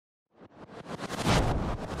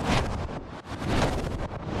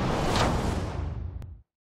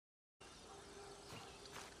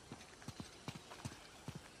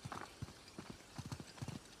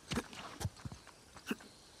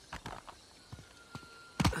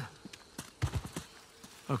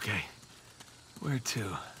Okay. Where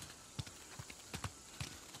to?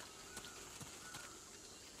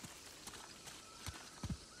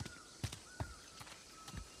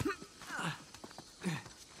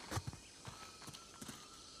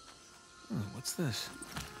 What's this?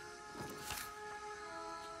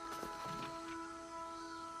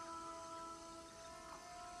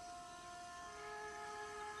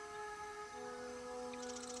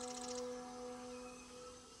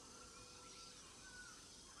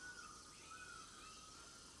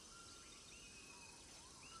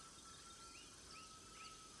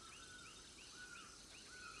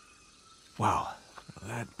 Wow,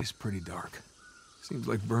 that is pretty dark. Seems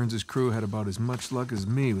like Burns' crew had about as much luck as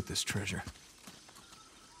me with this treasure.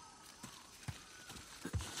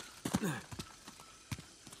 You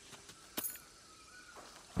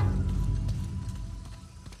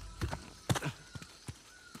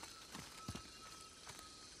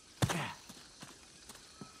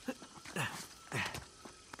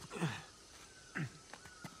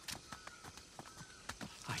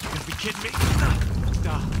gotta be kidding me.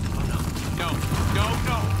 No.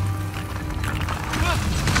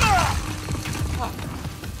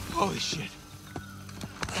 Holy shit.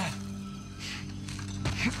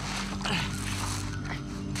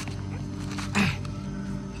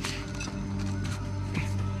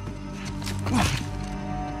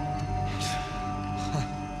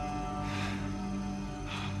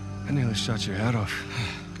 I nearly shot your head off.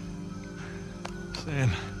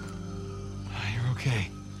 Sam, you're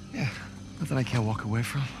okay. Yeah, nothing I can't walk away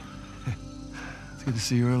from. It's good to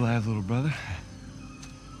see you're alive, little brother.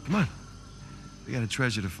 Come on. We got a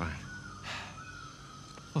treasure to find.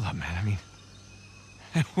 Hold up, man. I mean,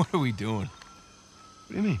 what are we doing? What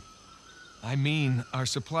do you mean? I mean, our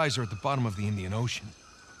supplies are at the bottom of the Indian Ocean.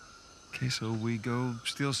 Okay, so we go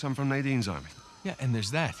steal some from Nadine's army. Yeah, and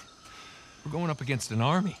there's that. We're going up against an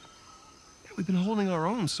army. Yeah, we've been holding our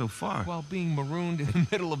own so far. While being marooned in the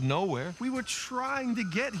middle of nowhere. We were trying to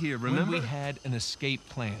get here, remember? When we had an escape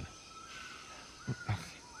plan.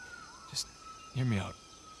 Just hear me out.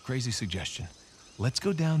 Crazy suggestion. Let's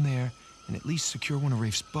go down there and at least secure one of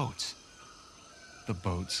Rafe's boats. The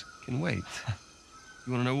boats can wait.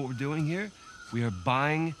 You want to know what we're doing here? We are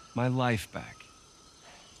buying my life back.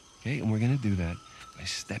 Okay, and we're gonna do that by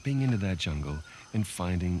stepping into that jungle and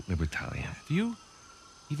finding Libertalia. Have you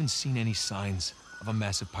even seen any signs of a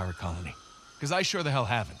massive pirate colony? Because I sure the hell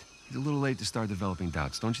haven't. It's a little late to start developing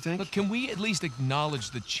doubts, don't you think? But can we at least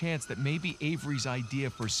acknowledge the chance that maybe Avery's idea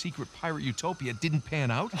for a secret pirate utopia didn't pan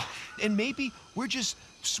out? And maybe we're just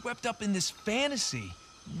swept up in this fantasy,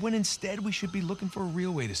 when instead we should be looking for a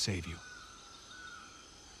real way to save you.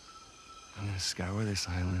 I'm gonna scour this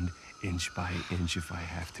island inch by inch if I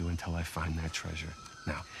have to until I find that treasure.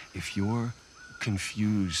 Now, if you're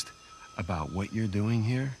confused about what you're doing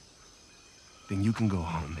here, then you can go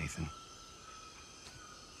home, Nathan.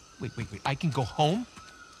 Wait. I can go home?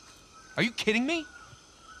 Are you kidding me?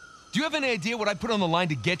 Do you have any idea what I put on the line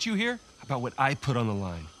to get you here? About what I put on the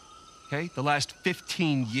line, okay? The last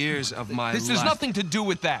 15 years of my life. This has nothing to do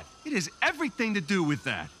with that. It has everything to do with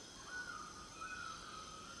that.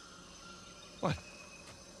 What?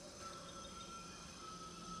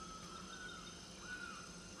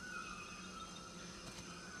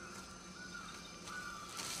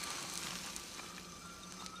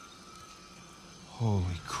 Holy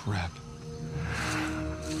crap.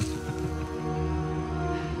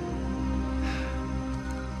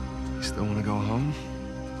 You still want to go home?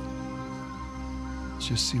 Let's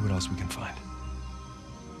just see what else we can find.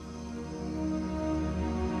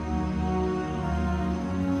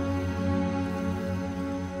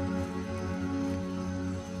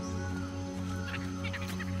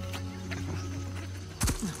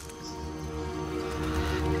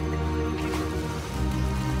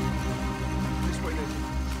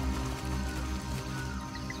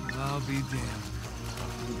 I'll be damned.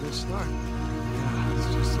 A good start. Yeah,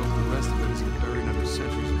 let's just hope the rest of it isn't buried under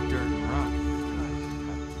centuries of dirt and rock.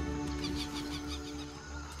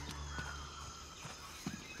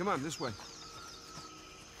 Come on, this way.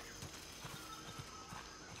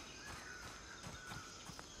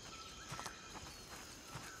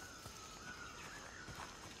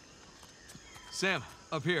 Sam,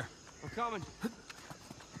 up here. I'm coming.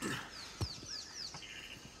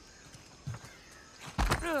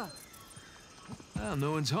 Well,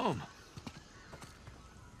 no one's home.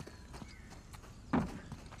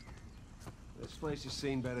 This place has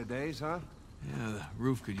seen better days, huh? Yeah, the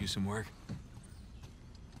roof could use some work.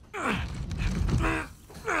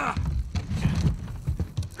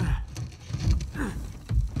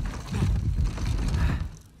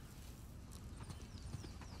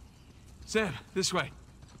 Sam, this way.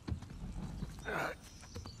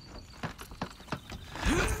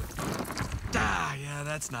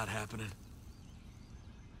 That's not happening.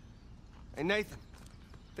 Hey, Nathan.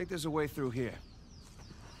 I think there's a way through here.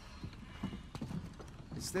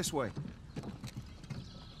 It's this way.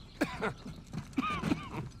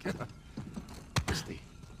 Steve.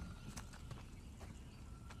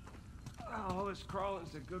 All this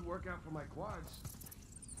crawling's a good workout for my quads.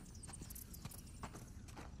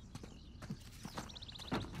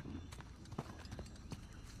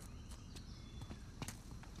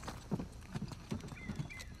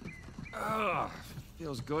 Oh,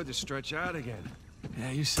 feels good to stretch out again.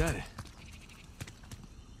 Yeah, you said it.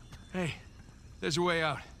 Hey, there's a way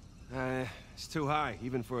out. It's too high,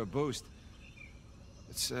 even for a boost.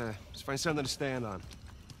 Let's find something to stand on.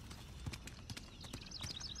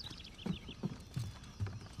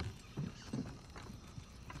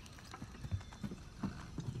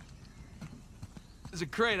 There's a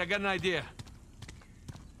crate. I got an idea.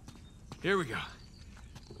 Here we go.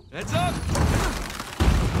 Heads up!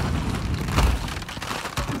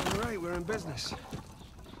 All right, we're in business.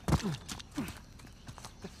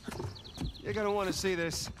 You're gonna want to see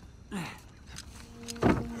this. What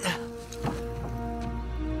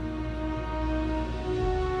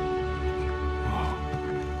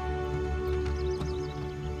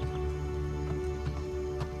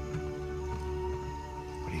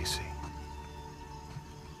do you see?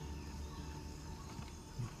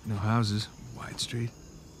 No houses, wide street.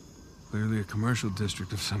 Clearly a commercial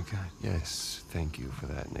district of some kind. Yes, thank you for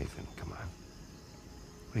that, Nathan. Come on.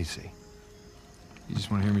 What do you see? You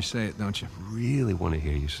just want to hear me say it, don't you? Really want to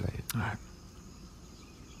hear you say it. All right.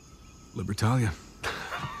 Libertalia.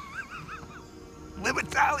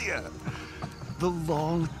 Libertalia! The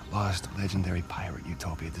long-lost legendary pirate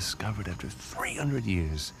utopia discovered after 300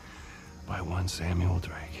 years by one Samuel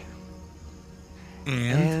Drake.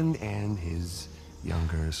 And his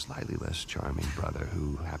younger, slightly less charming brother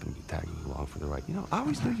who happened to be tagging along for the ride. You know, I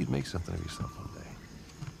always knew you'd make something of yourself one day.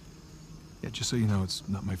 Yeah, just so you know, it's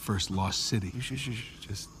not my first lost city. You should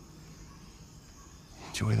just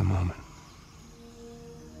enjoy the moment.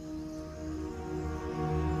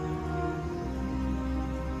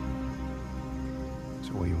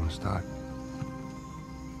 So where you want to start?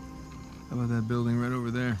 How about that building right over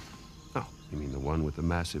there? Oh, you mean the one with the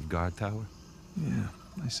massive guard tower? Yeah,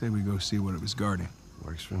 I say we go see what it was guarding.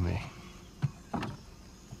 Works for me.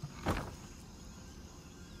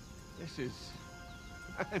 This is...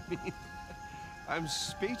 I mean... I'm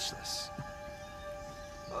speechless.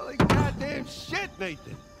 Holy goddamn shit,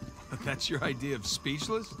 Nathan! That's your idea of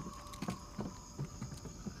speechless?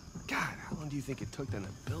 God, how long do you think it took them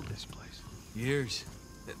to build this place? Years.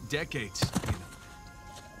 Decades. You know.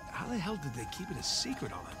 How the hell did they keep it a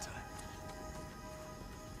secret all that time?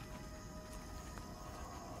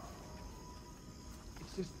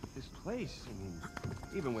 It's just this place. I mean,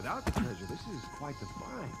 even without the treasure, this is quite the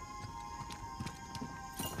find.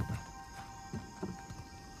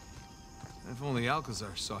 If only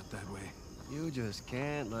Alcazar saw it that way. You just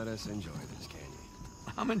can't let us enjoy this, can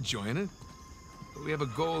you? I'm enjoying it. But we have a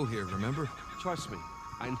goal here, remember? Trust me,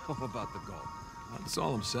 I know about the goal. That's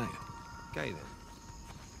all I'm saying. Okay, then.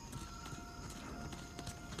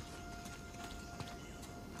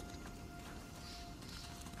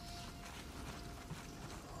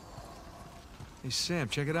 Hey, Sam,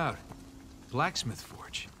 check it out. Blacksmith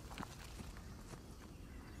forge.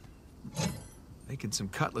 Making some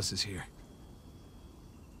cutlasses here.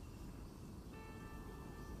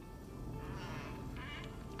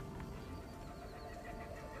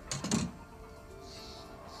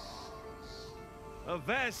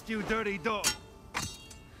 Avast, you dirty dog!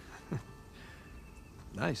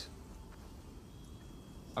 Nice.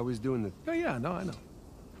 I was doing the... Oh, yeah, no, I know.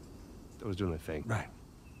 I was doing the thing. Right,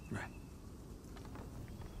 right.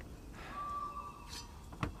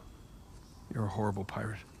 You're a horrible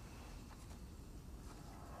pirate.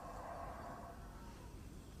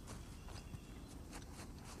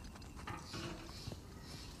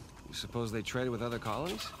 You suppose they traded with other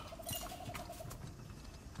colonies?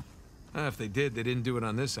 If they did, they didn't do it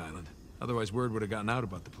on this island. Otherwise, word would have gotten out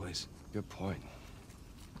about the place. Good point.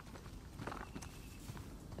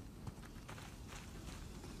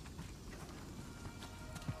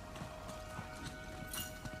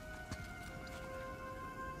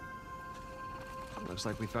 Looks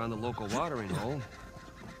like we found the local watering hole.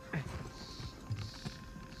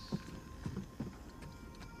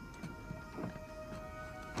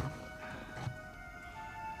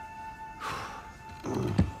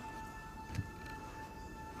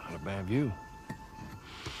 Not a bad view.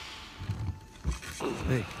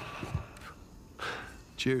 Hey.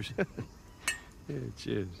 Cheers. Yeah,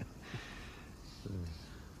 cheers.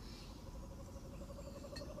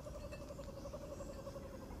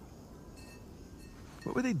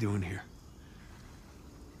 What were they doing here?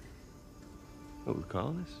 What we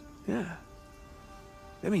call this? Yeah.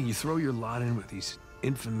 I mean, you throw your lot in with these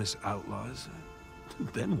infamous outlaws,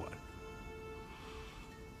 then what?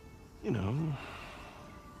 You know,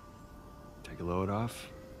 take a load off,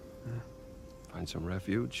 find some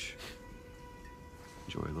refuge,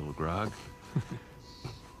 enjoy a little grog.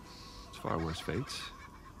 It's far worse fates.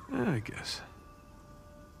 I guess.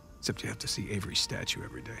 Except you have to see Avery's statue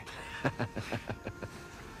every day.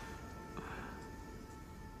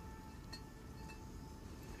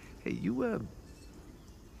 Hey, you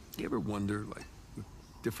ever wonder, like, with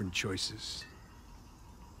different choices,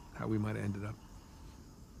 how we might have ended up?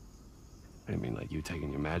 I mean, like you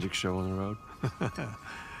taking your magic show on the road?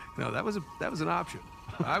 No, that was an option.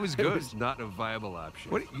 I was It good. was not a viable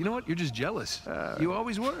option. What? You know what? You're just jealous. You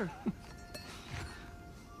always were.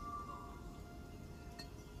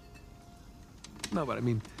 No, but I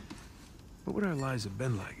mean, what would our lives have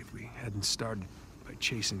been like if we hadn't started by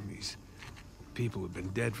chasing these people who've been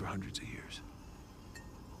dead for hundreds of years?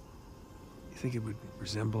 You think it would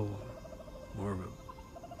resemble more of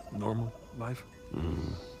a normal life?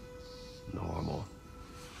 Normal.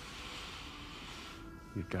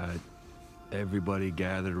 You've got everybody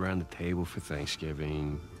gathered around the table for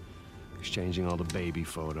Thanksgiving, exchanging all the baby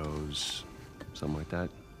photos, something like that.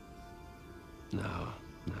 No,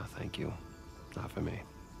 thank you. Not for me.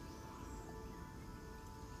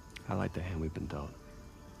 I like the hand we've been dealt.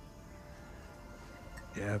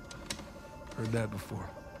 Yeah, heard that before.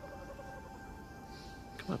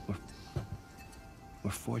 Come on,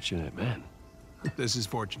 we're fortunate, man. This is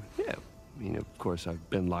fortunate. Yeah, I mean, of course, I've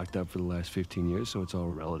been locked up for the last 15 years, so it's all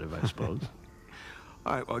relative, I suppose.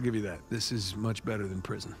 All right, well, I'll give you that. This is much better than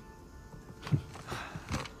prison.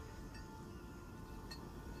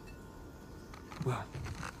 Well,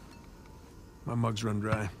 my mug's run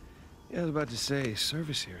dry. Yeah, I was about to say,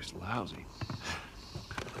 service here is lousy.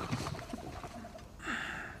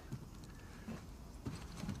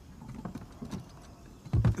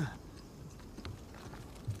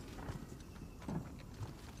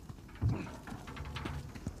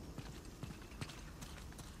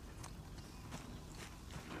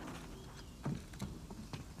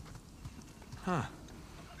 Huh.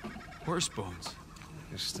 Horse bones.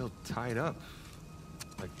 They're still tied up.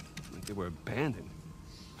 Like they were abandoned.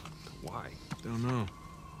 Why? Don't know.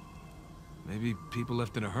 Maybe people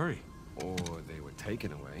left in a hurry. Or they were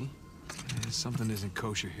taken away. Yeah, something isn't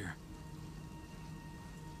kosher here.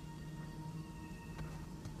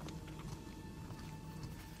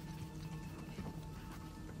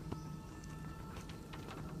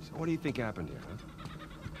 So what do you think happened here, huh?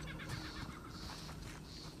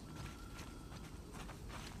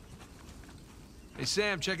 Hey,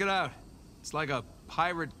 Sam, check it out. It's like a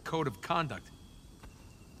pirate code of conduct.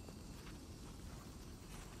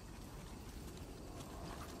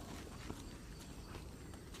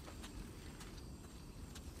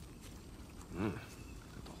 The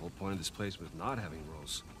whole point of this place was not having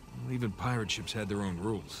rules. Well, even pirate ships had their own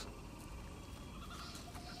rules.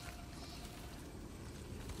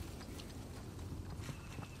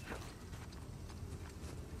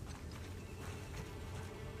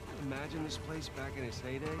 Imagine this place back in its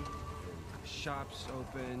heyday. Shops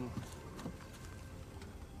open.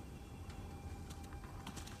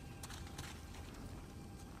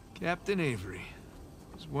 Captain Avery.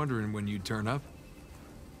 Was wondering when you'd turn up.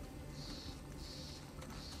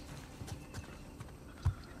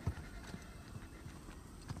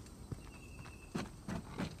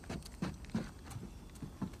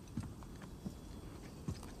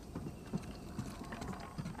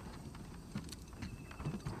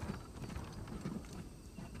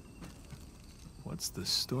 What's the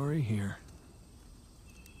story here?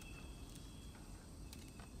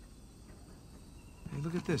 Hey,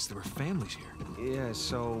 look at this. There were families here. Yeah,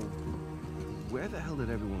 so where the hell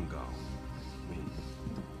did everyone go? I mean,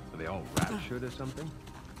 are they all raptured or something?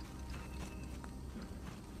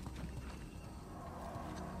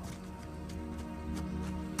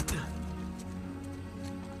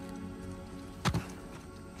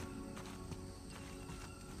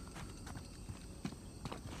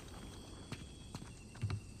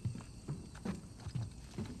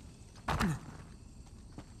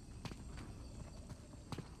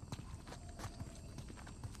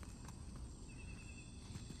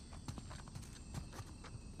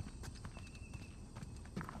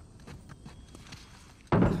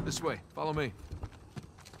 This way. Follow me.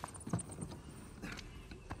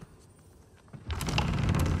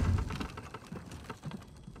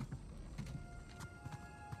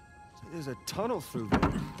 There's a tunnel through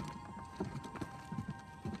there.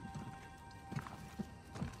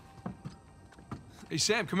 Hey,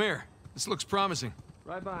 Sam, come here. This looks promising.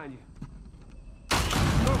 Right behind you.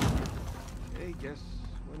 Oh. Hey, guess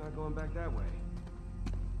we're not going back that way.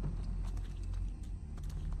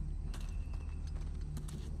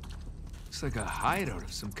 Looks like a hideout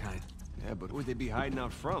of some kind. Yeah, but who would they be hiding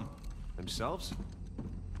out from? Themselves?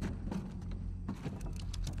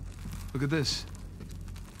 Look at this.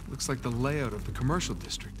 Looks like the layout of the commercial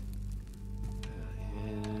district.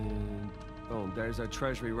 And boom, there's our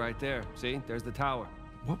treasury right there. See? There's the tower.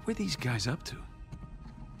 What were these guys up to?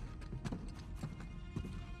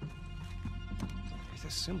 There's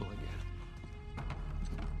a symbol again.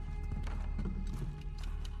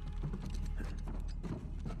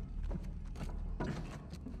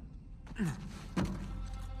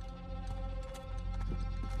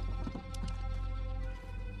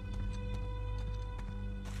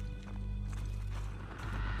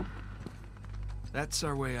 That's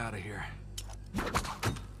our way out of here.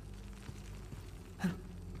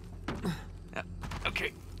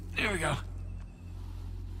 Okay, there we go.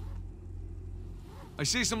 I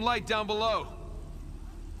see some light down below.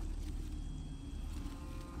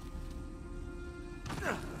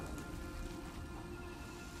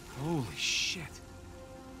 Holy shit.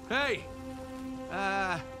 Hey!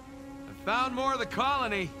 I found more of the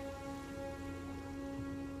colony.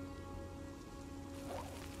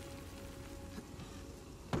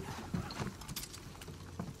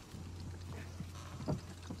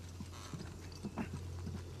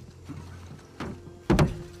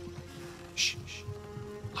 Shh, shh.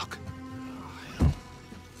 Look.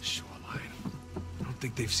 Shoreline. I don't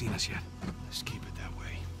think they've seen us yet. Let's keep it that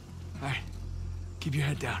way. All right, keep your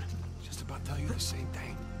head down. Just about tell you the same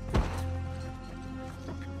thing.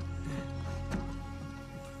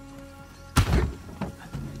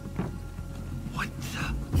 What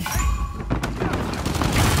the?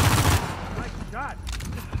 Nice shot.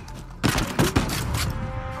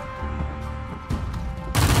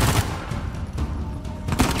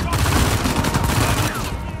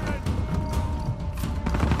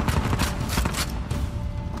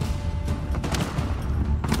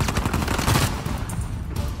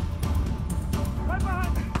 Right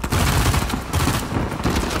behind me.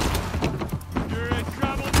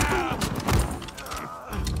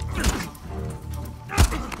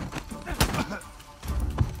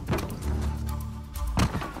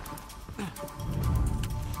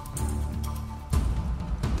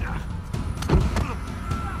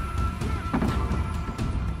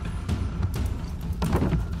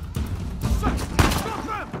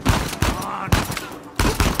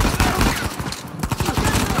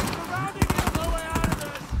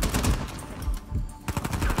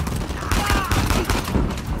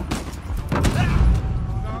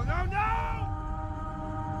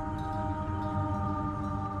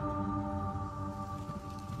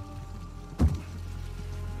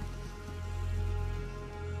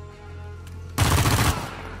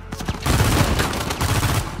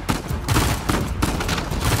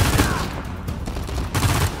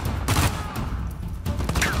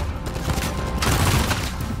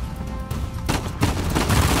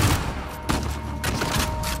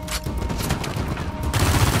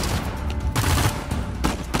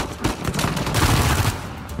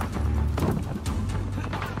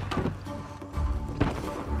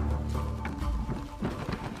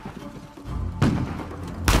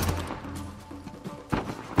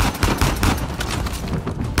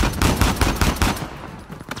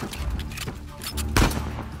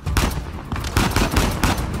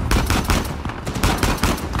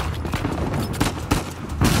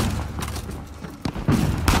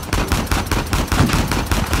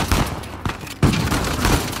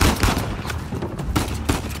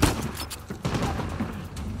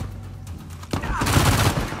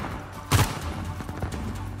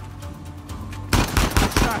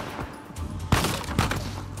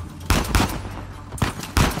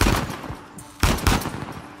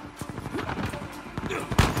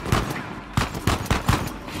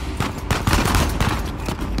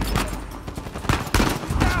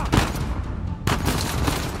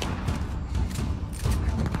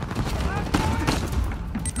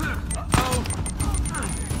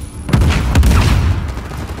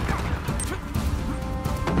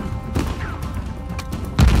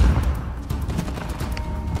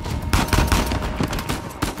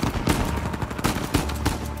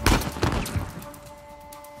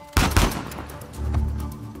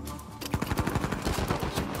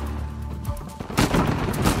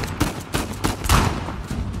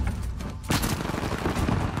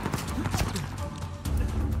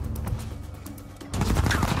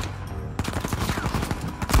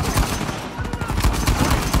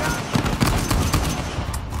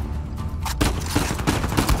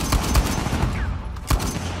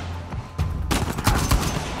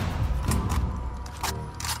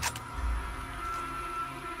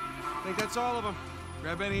 think that's all of them.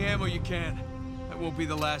 Grab any ammo you can. That won't be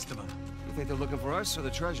the last of them. You think they're looking for us or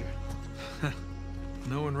the treasure?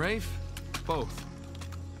 Knowing Rafe? Both.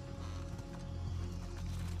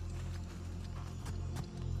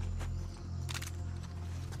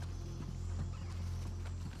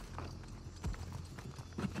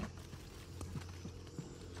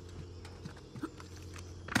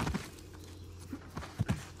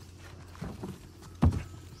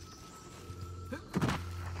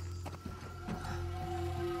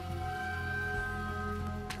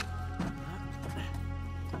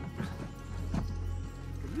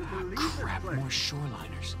 Crap, more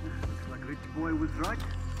shoreliners. Looks like Rich Boy was right.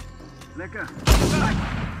 Lecker.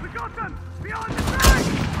 Back! We got them! Beyond the bank!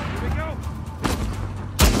 Here we go!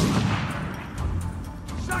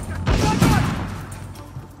 Shotgun! Shotgun!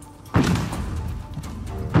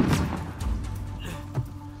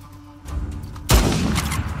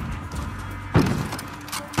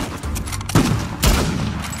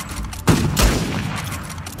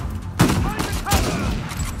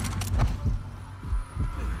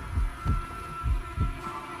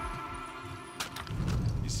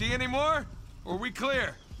 See any more? Or are we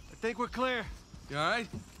clear? I think we're clear. You all right?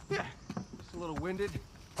 Yeah. Just a little winded.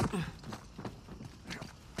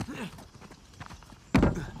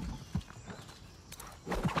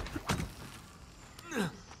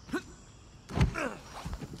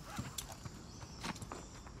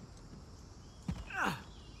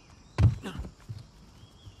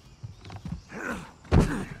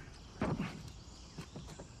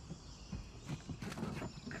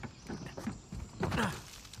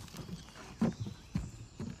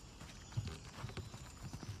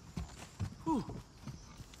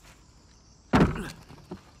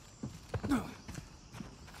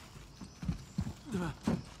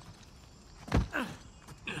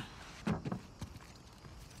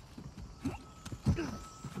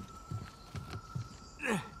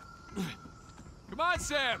 Come on,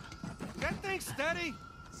 Sam! That thing's steady.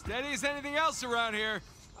 Steady as anything else around here.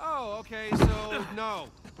 Oh, okay, so no.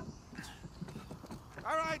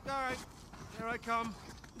 All right, all right. Here I come.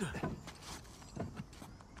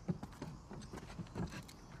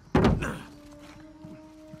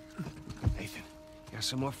 Nathan, you got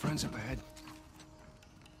some more friends up ahead?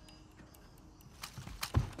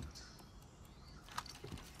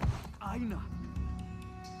 Aina.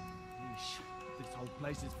 Yeesh, this whole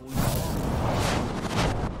place is full of